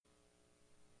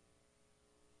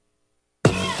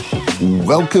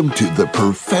Welcome to the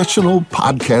Professional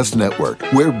Podcast Network,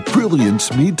 where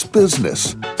brilliance meets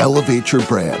business. Elevate your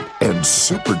brand and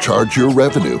supercharge your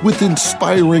revenue with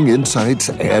inspiring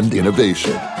insights and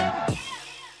innovation.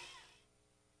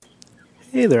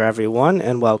 Hey there, everyone,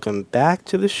 and welcome back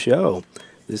to the show.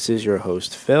 This is your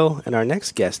host, Phil, and our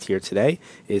next guest here today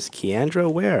is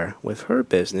Keiandra Ware with her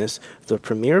business, the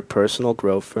premier personal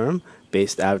growth firm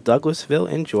based out of Douglasville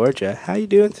in Georgia. How you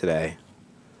doing today?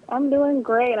 I'm doing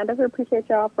great, and I definitely appreciate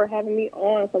y'all for having me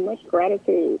on. So much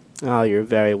gratitude. Oh, you're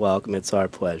very welcome. It's our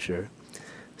pleasure.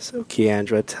 So,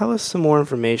 Keiandra, tell us some more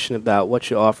information about what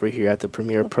you offer here at the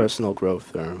Premier Personal Growth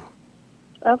Firm.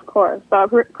 Of course. So,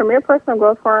 Premier Personal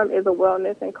Growth Firm is a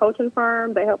wellness and coaching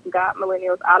firm. They help guide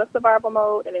millennials out of survival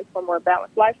mode and into a more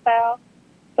balanced lifestyle.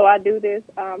 So, I do this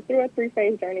through a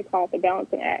three-phase journey called the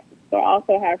Balancing Act. So I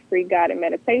also have free guided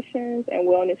meditations and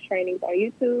wellness trainings on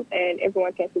YouTube, and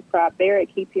everyone can subscribe there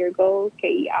at Key to Your Goals,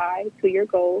 KEI, to Your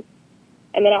Goals.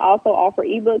 And then I also offer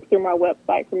ebooks through my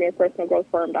website,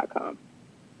 premierpersonalgrowthfirm.com.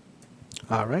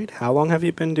 All right. How long have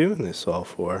you been doing this all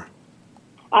for?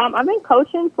 I've been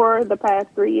coaching for the past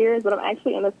 3 years, but I'm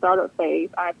actually in the startup phase.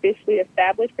 I officially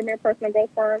established Premier Personal Growth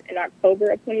Firm in October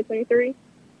of 2023.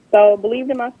 So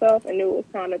believed in myself and knew it was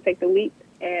time to take the leap,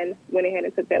 and went ahead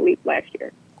and took that leap last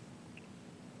year.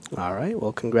 All right.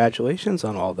 Well, congratulations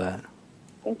on all that.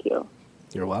 Thank you.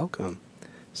 You're welcome.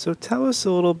 So tell us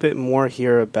a little bit more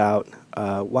here about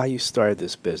why you started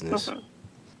this business.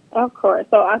 Of course.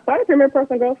 So I started Premier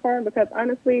Personal Growth Firm because,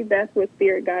 honestly, that's what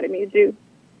Spirit guided me to do.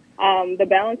 The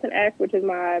Balancing Act, which is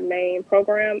my main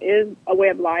program, is a way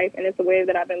of life, and it's a way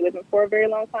that I've been living for a very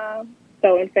long time.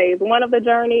 So in phase one of the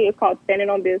journey, it's called Standing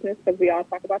on Business, because we all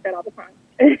talk about that all the time.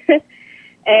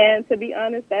 And to be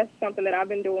honest, that's something that I've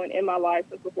been doing in my life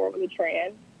since before it was a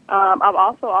trend. I've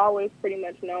also always pretty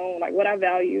much known what I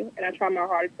value, and I try my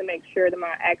hardest to make sure that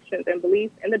my actions and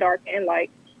beliefs in the dark and light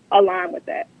align with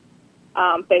that.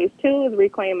 Phase two is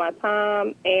reclaim my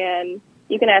time, and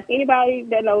you can ask anybody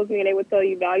that knows me, and they will tell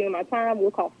you valuing my time will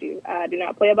cost you. I do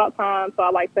not play about time, so I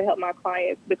like to help my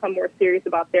clients become more serious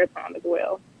about their time as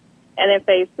well. And then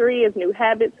phase three is new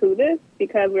habits. Who this?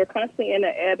 Because we're constantly in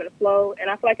an ebb and flow, and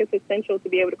I feel like it's essential to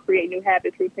be able to create new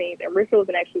habits, routines, and rituals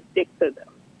and actually stick to them.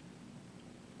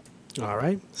 All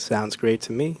right. Sounds great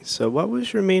to me. So what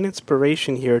was your main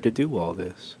inspiration here to do all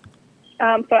this?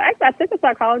 So actually, I took a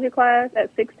psychology class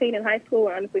at 16 in high school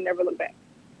and honestly never looked back.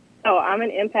 So I'm an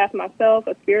empath myself,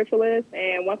 a spiritualist,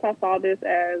 and once I saw this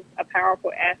as a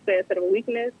powerful asset instead of a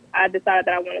weakness, I decided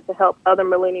that I wanted to help other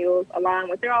millennials align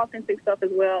with their authentic self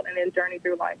as well and then journey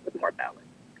through life with more balance.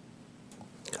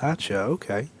 Gotcha.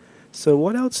 Okay. So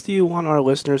what else do you want our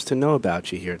listeners to know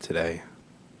about you here today?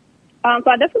 So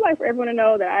I definitely like for everyone to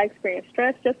know that I experience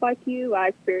stress just like you. I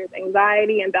experience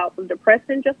anxiety and bouts of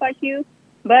depression just like you.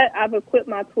 But I've equipped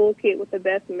my toolkit with the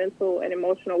best mental and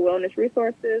emotional wellness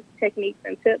resources, techniques,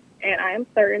 and tips, and I am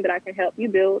certain that I can help you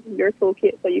build your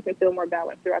toolkit so you can feel more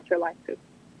balanced throughout your life, too.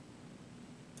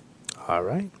 All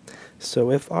right. So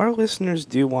if our listeners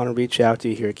do want to reach out to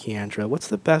you here, Keiandra, what's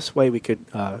the best way we could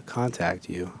contact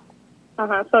you?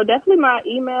 So definitely my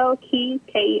email,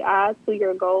 KEI to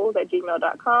your goals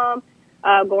 @gmail.com.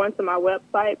 Going to my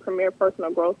website,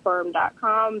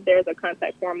 premierpersonalgrowthfirm.com. There's a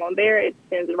contact form on there. It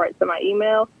sends it right to my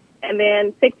email. And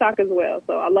then TikTok as well.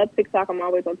 So I love TikTok. I'm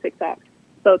always on TikTok.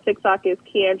 So TikTok is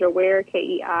Keiandra Ware,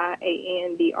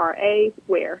 KEIANDRA,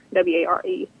 Ware,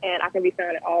 WARE. And I can be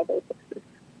found at all those places.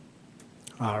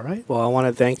 All right. Well, I want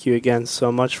to thank you again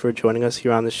so much for joining us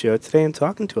here on the show today and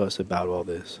talking to us about all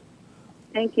this.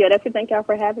 Thank you. I definitely thank y'all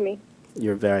for having me.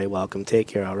 You're very welcome. Take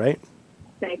care, all right?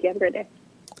 Thank you. Have a great day.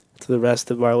 To the rest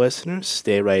of our listeners,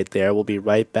 stay right there. We'll be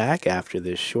right back after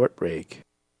this short break.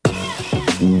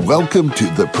 Welcome to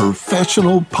the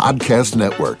Professional Podcast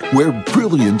Network, where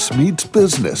brilliance meets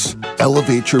business.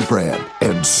 Elevate your brand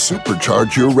and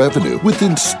supercharge your revenue with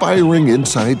inspiring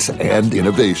insights and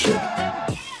innovation.